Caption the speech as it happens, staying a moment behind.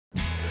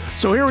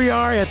So here we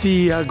are at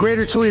the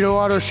Greater Toledo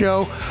Auto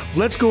Show.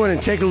 Let's go in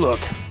and take a look.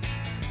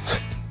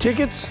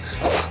 Tickets?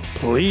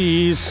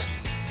 Please.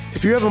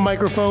 If you have a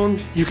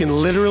microphone, you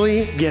can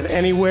literally get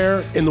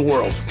anywhere in the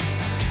world.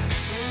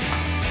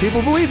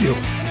 People believe you.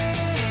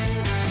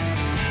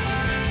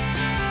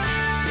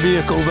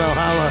 Vehicle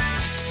Valhalla.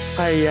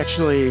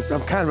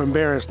 I'm kind of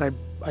embarrassed. I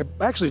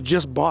actually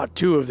just bought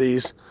 2 of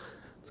these.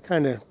 It's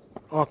kind of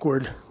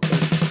awkward.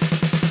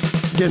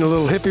 Getting a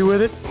little hippie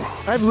with it.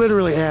 I've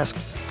literally asked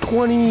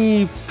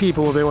 20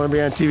 people if they want to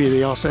be on TV.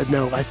 They all said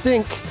no. I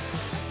think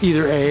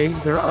either A,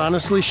 they're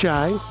honestly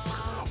shy,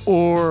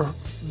 or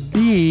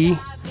B,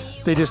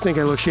 they just think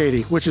I look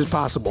shady, which is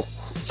possible.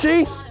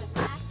 See?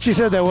 She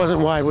said that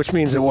wasn't why, which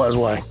means it was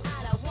why.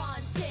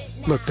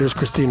 Look, there's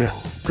Christina.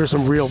 There's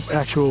some real,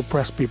 actual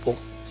press people.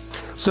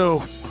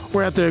 So,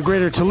 we're at the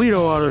Greater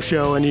Toledo Auto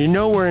Show, and you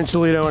know we're in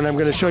Toledo, and I'm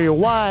going to show you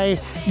why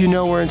you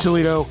know we're in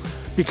Toledo,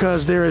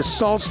 because there is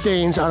salt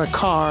stains on a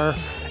car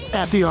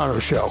at the auto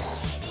show.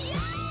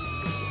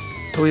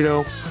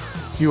 Toledo,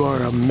 you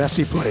are a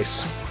messy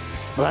place,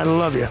 but I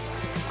love you.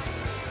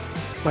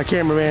 My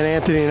cameraman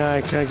Anthony and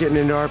I kind of getting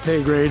into our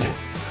pay grade.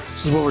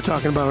 This is what we're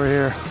talking about right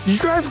here. Did you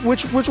drive,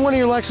 which one of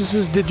your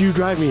Lexuses did you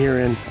drive me here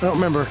in? I don't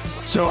remember.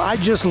 So I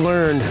just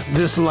learned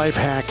this life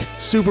hack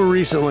super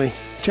recently.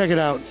 Check it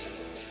out.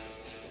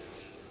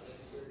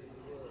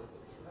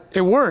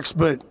 It works,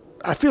 but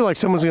I feel like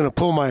someone's gonna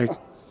pull my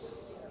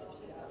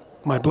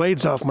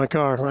blades off my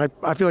car.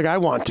 I feel like I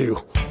want to.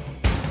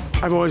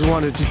 I've always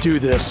wanted to do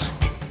this.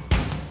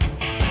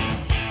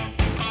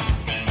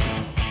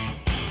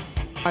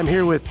 I'm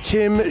here with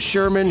Tim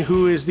Sherman,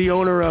 who is the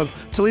owner of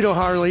Toledo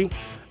Harley,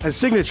 a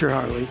Signature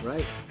Harley.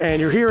 Right. And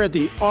you're here at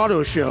the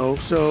auto show,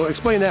 so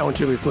explain that one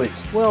to me, please.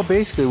 Well,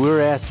 basically, we were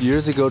asked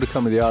years ago to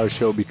come to the auto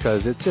show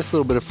because it's just a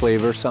little bit of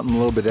flavor, something a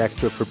little bit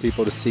extra for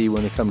people to see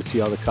when they come to see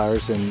all the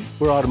cars. And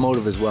we're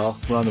automotive as well.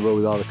 We're on the road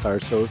with all the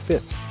cars, so it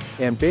fits.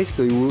 And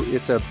basically,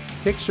 it's a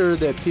picture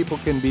that people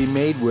can be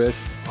made with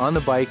on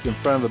the bike in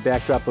front of a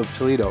backdrop of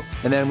Toledo.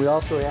 And then we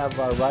also have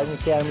our Riding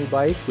Academy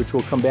bike, which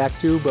we'll come back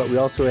to, but we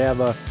also have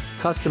a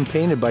custom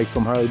painted bike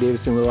from Harley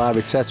Davidson with a lot of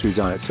accessories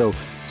on it. So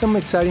some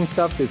exciting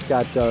stuff. It's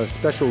got a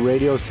special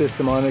radio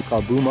system on it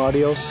called Boom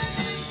Audio.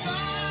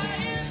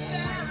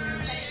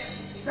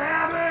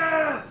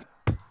 Salmon!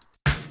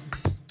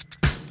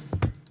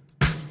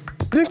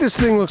 You think this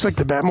thing looks like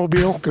the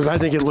Batmobile? Because I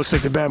think it looks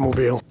like the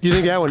Batmobile. You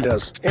think that one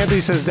does?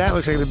 Anthony says that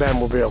looks like the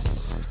Batmobile.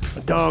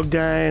 A dog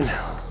dying,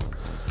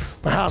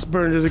 my house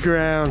burned to the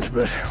ground,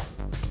 but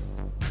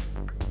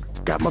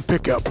got my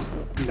pickup,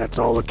 and that's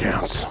all that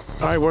counts.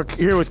 All right, we're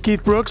here with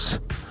Keith Brooks.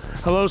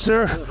 Hello,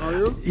 sir. How are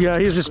you? Yeah,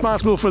 he's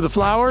responsible for the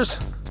flowers.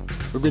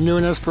 We've been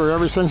doing this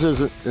ever since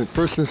its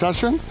first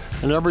inception,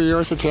 and every year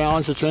it's a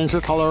challenge to change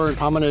the color and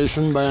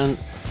combination, but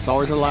it's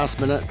always at the last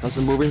minute because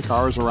of moving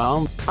cars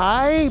around.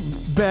 I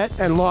bet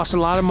and lost a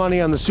lot of money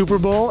on the Super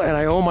Bowl, and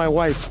I owe my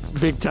wife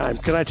big time.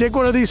 Can I take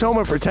one of these home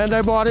and pretend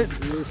I bought it?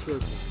 You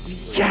should.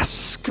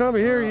 Yes! Come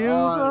here, you.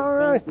 All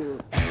right. Thank you.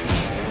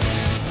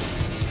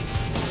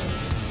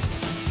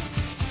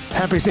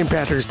 Happy St.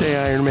 Patrick's Day,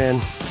 Iron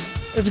Man.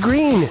 It's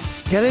green.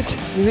 Get it?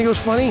 You think it was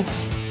funny?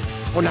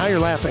 Well, now you're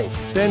laughing.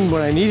 Then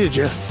when I needed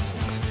you,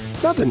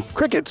 nothing.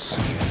 Crickets.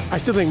 I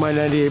still think my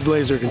 98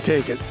 Blazer can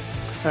take it.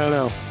 I don't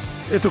know.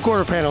 If the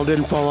quarter panel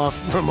didn't fall off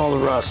from all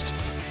the rust.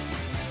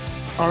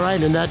 All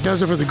right, and that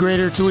does it for the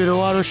Greater Toledo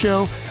Auto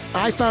Show.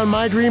 I found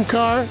my dream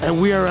car, and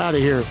we are out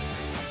of here.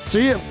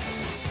 See ya.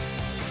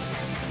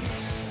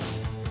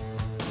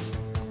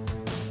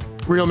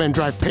 Real men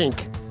drive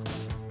pink.